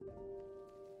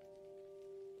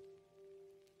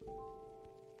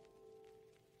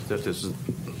Steph, this is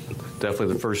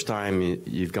definitely the first time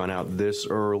you've gone out this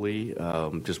early.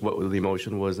 Just what the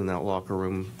emotion was in that locker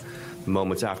room,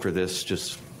 moments after this,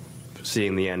 just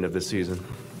seeing the end of the season.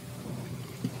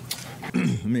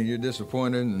 I mean, you're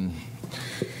disappointed and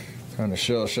kind of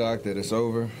shell-shocked that it's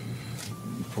over.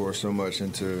 You pour so much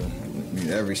into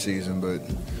every season, but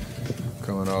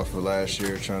coming off of last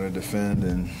year, trying to defend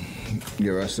and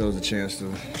give ourselves a chance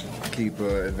to keep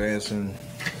advancing.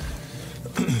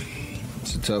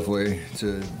 It's a tough way for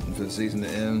the season to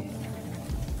end.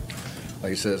 Like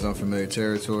you said, it's unfamiliar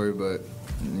territory, but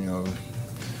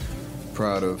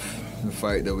proud of the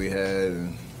fight that we had.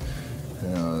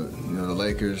 And the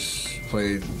Lakers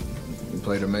played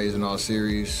amazing all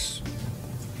series,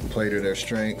 played to their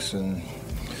strengths, and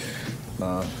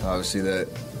obviously that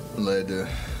led to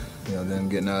them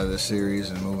getting out of the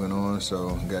series and moving on.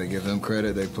 So got to give them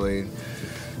credit. They played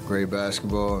great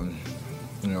basketball,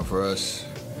 and for us,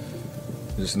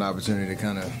 just an opportunity to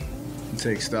kind of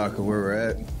take stock of where we're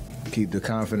at, keep the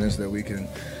confidence that we can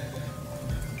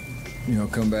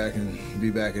come back and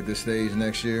be back at this stage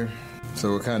next year.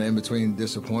 So we're kind of in between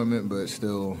disappointment, but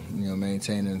still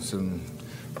maintaining some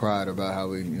pride about how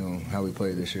we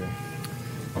played this year.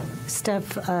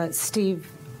 Steph, Steve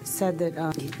said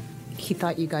that he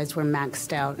thought you guys were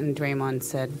maxed out, and Draymond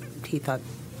said he thought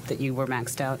that you were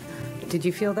maxed out. Did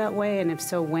you feel that way? And if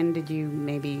so, when did you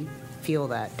maybe feel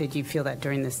that? Did you feel that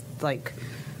during this,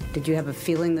 did you have a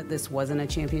feeling that this wasn't a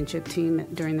championship team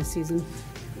during the season?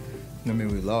 I mean,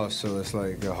 we lost, so it's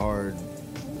like a hard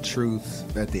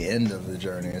truth at the end of the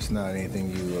journey. It's not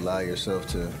anything you allow yourself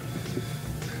to.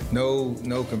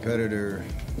 No competitor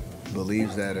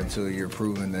believes that until you're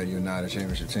proven that you're not a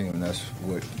championship team, and that's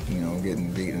what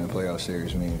getting beat in a playoff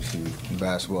series means.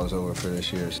 Basketball's over for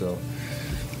this year, so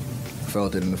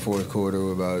felt it in the fourth quarter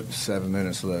with about 7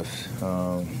 minutes left.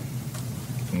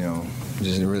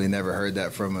 Just really never heard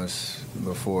that from us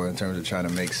before in terms of trying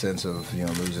to make sense of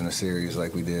losing a series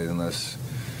like we did, unless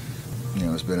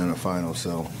it's been in a final.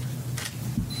 So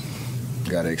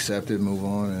got to accept it, move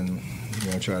on, and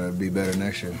try to be better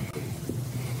next year.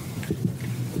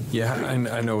 Yeah,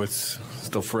 I know it's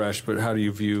still fresh, but how do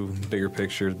you view the bigger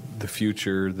picture, the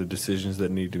future, the decisions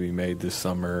that need to be made this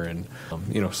summer, and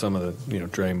some of the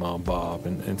Draymond, Bob,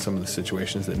 and some of the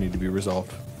situations that need to be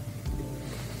resolved?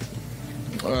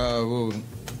 We'll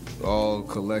all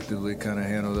collectively kind of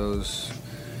handle those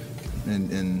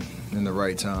in the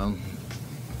right time.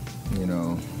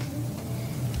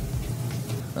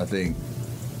 I think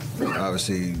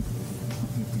obviously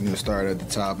start at the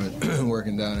top and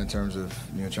working down in terms of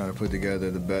trying to put together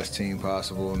the best team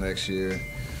possible next year,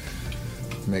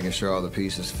 making sure all the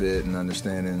pieces fit and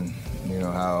understanding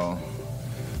how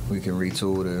we can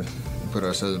retool to put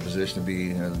ourselves in a position to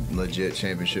be a legit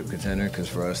championship contender, because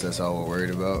for us that's all we're worried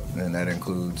about, and that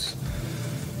includes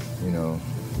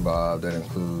Bob, that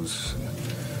includes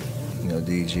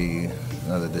DG,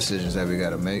 other decisions that we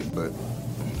got to make. But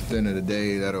at the end of the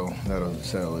day, that'll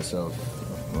settle itself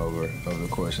over the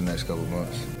course of the next couple of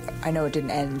months. I know it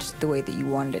didn't end the way that you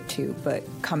wanted it to, but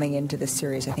coming into this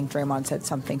series, I think Draymond said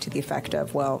something to the effect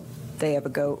of, well, they have a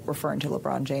GOAT, referring to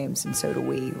LeBron James, and so do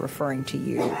we, referring to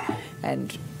you.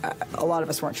 And a lot of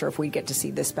us weren't sure if we'd get to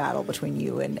see this battle between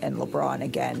you and LeBron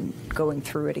again, going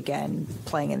through it again,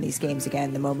 playing in these games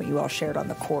again, the moment you all shared on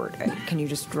the court. Can you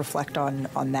just reflect on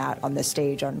that, on this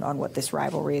stage, on what this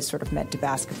rivalry has sort of meant to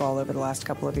basketball over the last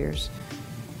couple of years?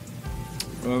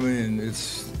 I mean,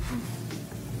 it's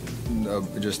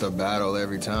just a battle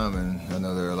every time, and I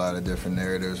know there are a lot of different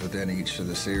narratives within each of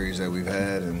the series that we've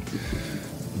had, and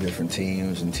different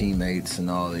teams and teammates and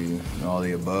all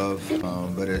the above.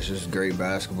 But it's just great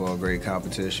basketball, great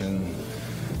competition,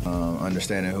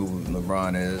 understanding who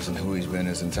LeBron is and who he's been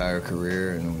his entire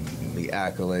career, and the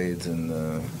accolades and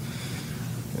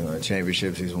the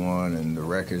championships he's won and the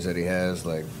records that he has.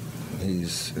 Like,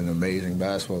 he's an amazing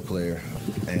basketball player,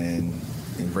 and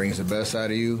he brings the best out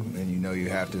of you, and you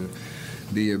have to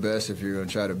be your best if you're going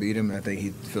to try to beat him. I think he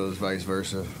feels vice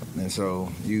versa, and so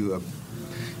you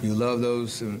love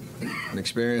those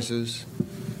experiences.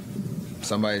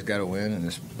 Somebody's got to win, and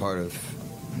it's part of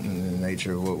the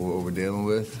nature of what we're dealing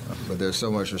with. But there's so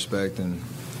much respect and,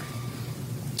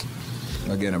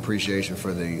 again, appreciation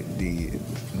for the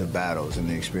battles and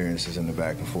the experiences and the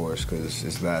back and forth, because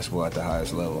it's basketball at the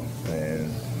highest level,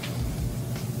 and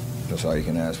that's all you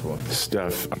can ask for.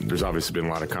 Steph, there's obviously been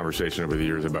a lot of conversation over the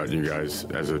years about you guys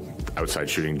as an outside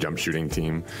shooting, jump shooting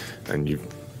team, and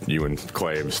you and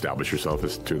Clay have established yourself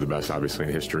as two of the best, obviously,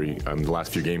 in history. The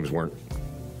last few games weren't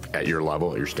at your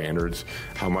level, at your standards.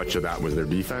 How much of that was their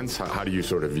defense? How do you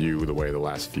sort of view the way the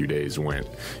last few days went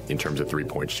in terms of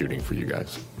three-point shooting for you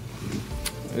guys?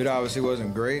 It obviously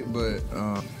wasn't great, but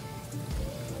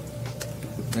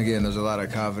again, there's a lot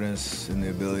of confidence in the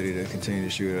ability to continue to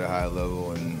shoot at a high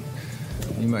level, and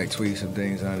you might tweak some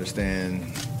things. I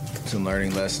understand some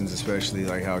learning lessons, especially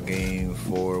like how Game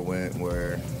 4 went,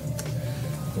 where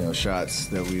shots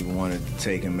that we wanted to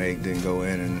take and make didn't go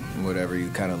in, and whatever, you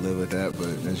kind of live with that. But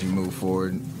as you move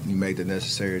forward, you make the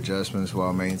necessary adjustments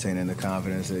while maintaining the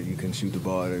confidence that you can shoot the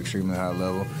ball at an extremely high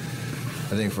level.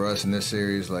 I think for us in this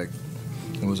series, like,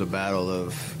 it was a battle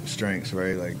of strengths,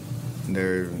 right? Like,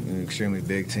 they're an extremely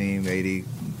big team, 80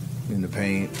 in the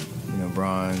paint,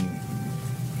 Bron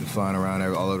flying around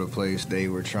all over the place. They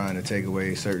were trying to take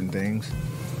away certain things,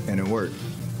 and it worked.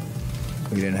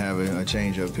 We didn't have a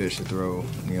change-up pitch to throw,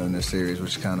 in this series,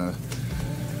 which kind of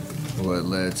what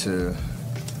led to,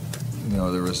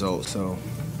 the result. So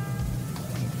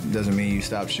it doesn't mean you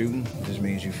stop shooting. It just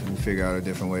means you figure out a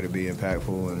different way to be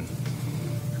impactful and,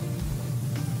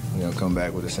 come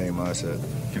back with the same mindset.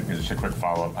 Just a quick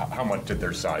follow-up. How much did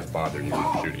their size bother you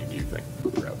in shooting, do you think,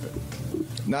 throughout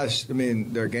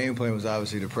it? Their game plan was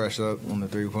obviously to press up on the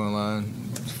three-point line,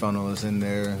 funnel us in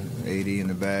there, 80 in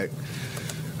the back,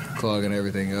 clogging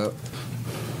everything up.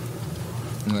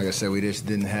 And like I said, we just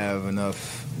didn't have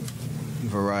enough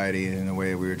variety in the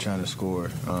way we were trying to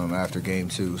score after game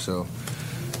 2. So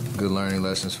good learning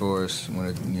lessons for us.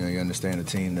 When you understand a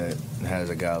team that has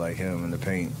a guy like him in the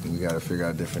paint, we got to figure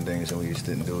out different things, and we just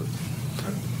didn't do it.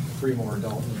 3 more,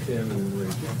 Dalton, Tim, and then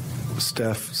Ray.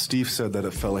 Steve said that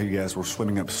it felt like you guys were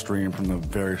swimming upstream from the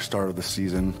very start of the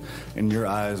season. In your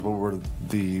eyes, what were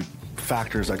the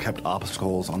factors that kept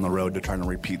obstacles on the road to trying to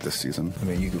repeat this season?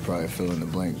 You could probably fill in the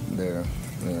blank there.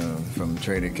 From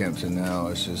training camp to now,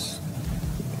 it's just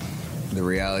the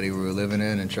reality we were living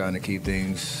in and trying to keep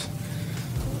things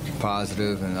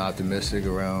positive and optimistic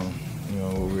around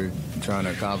what we're trying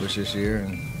to accomplish this year.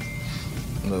 And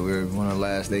look, we're one of the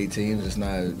last 8 teams. It's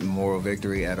not a moral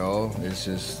victory at all. It's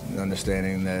just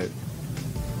understanding that,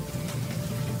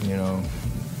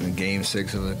 in Game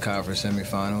 6 of the conference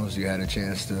semifinals, you had a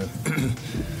chance to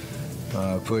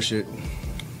push it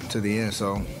to the end.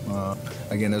 So,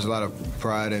 again, there's a lot of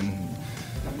pride in,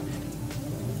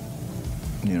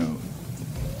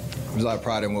 there's a lot of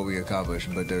pride in what we accomplished,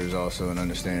 but there's also an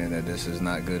understanding that this is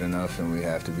not good enough, and we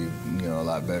have to be, a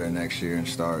lot better next year and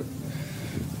start,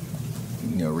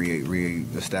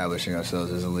 re-establishing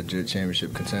ourselves as a legit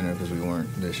championship contender, because we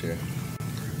weren't this year.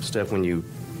 Steph, when you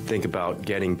think about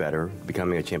getting better,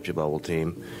 becoming a championship level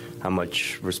team, how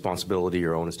much responsibility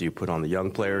or onus do you put on the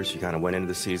young players? You kind of went into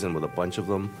the season with a bunch of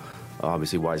them.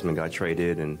 Obviously, Wiseman got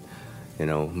traded, and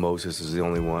Moses is the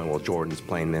only one. Well, Jordan's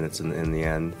playing minutes in the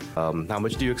end. How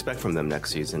much do you expect from them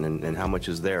next season, and how much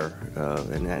is there?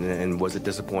 And was it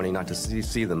disappointing not to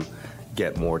see them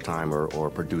get more time or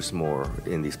produce more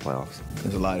in these playoffs?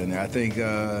 There's a lot in there. I think,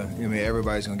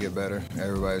 everybody's going to get better.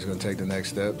 Everybody's going to take the next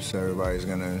steps. Everybody's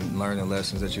going to learn the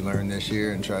lessons that you learned this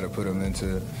year and try to put them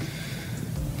into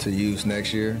use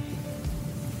next year.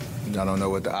 I don't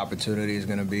know what the opportunity is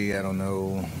going to be. I don't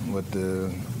know what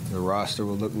the roster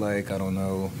will look like. I don't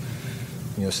know,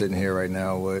 sitting here right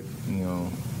now, what,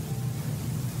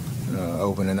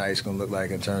 opening night's going to look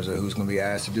like in terms of who's going to be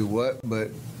asked to do what. But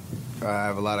I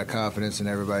have a lot of confidence in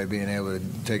everybody being able to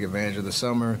take advantage of the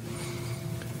summer.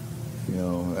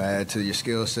 Add to your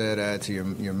skill set, add to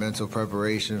your mental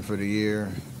preparation for the year,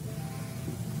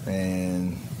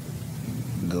 and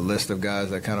the list of guys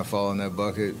that kind of fall in that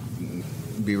bucket.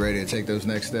 Be ready to take those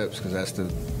next steps, because that's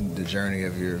the journey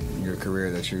of your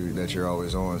career that you're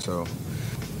always on. So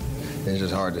it's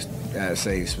just hard to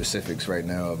say specifics right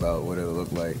now about what it'll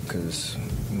look like, because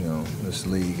this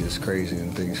league is crazy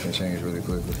and things can change really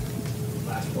quickly.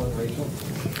 Last one, Rachel.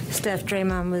 Steph,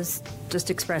 Draymond was just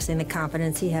expressing the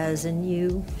confidence he has in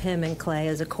you, him, and Clay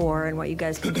as a core, and what you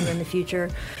guys can do in the future.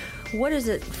 What is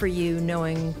it for you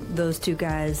knowing those two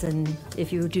guys, and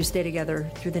if you do stay together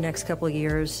through the next couple of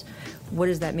years, what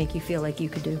does that make you feel like you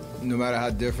could do? No matter how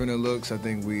different it looks, I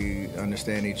think we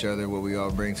understand each other, what we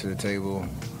all bring to the table,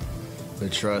 the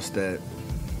trust that,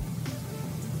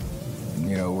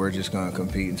 we're just going to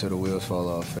compete until the wheels fall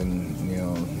off. And,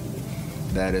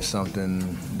 that is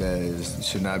something that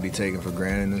should not be taken for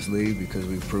granted in this league, because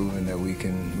we've proven that we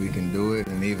can do it.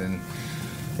 And even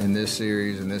in this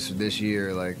series and this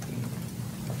year, like,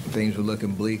 things were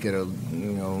looking bleak at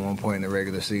one point in the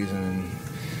regular season, and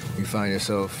you find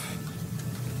yourself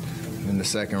in the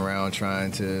second round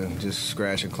trying to just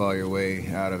scratch and claw your way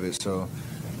out of it. So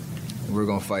we're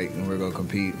going to fight and we're going to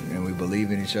compete, and we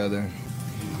believe in each other.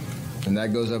 And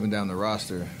that goes up and down the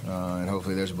roster, and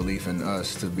hopefully there's belief in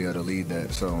us to be able to lead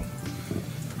that. So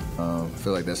I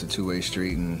feel like that's a two-way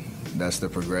street, and that's the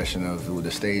progression of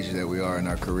the stage that we are in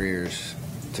our careers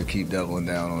to keep doubling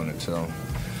down on it. So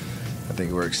I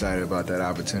think we're excited about that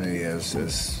opportunity,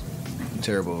 as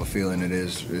terrible of a feeling it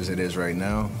is as it is right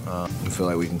now. We feel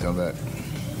like we can come back.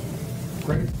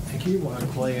 Great. Thank you. Want to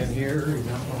play in here down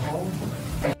the hall?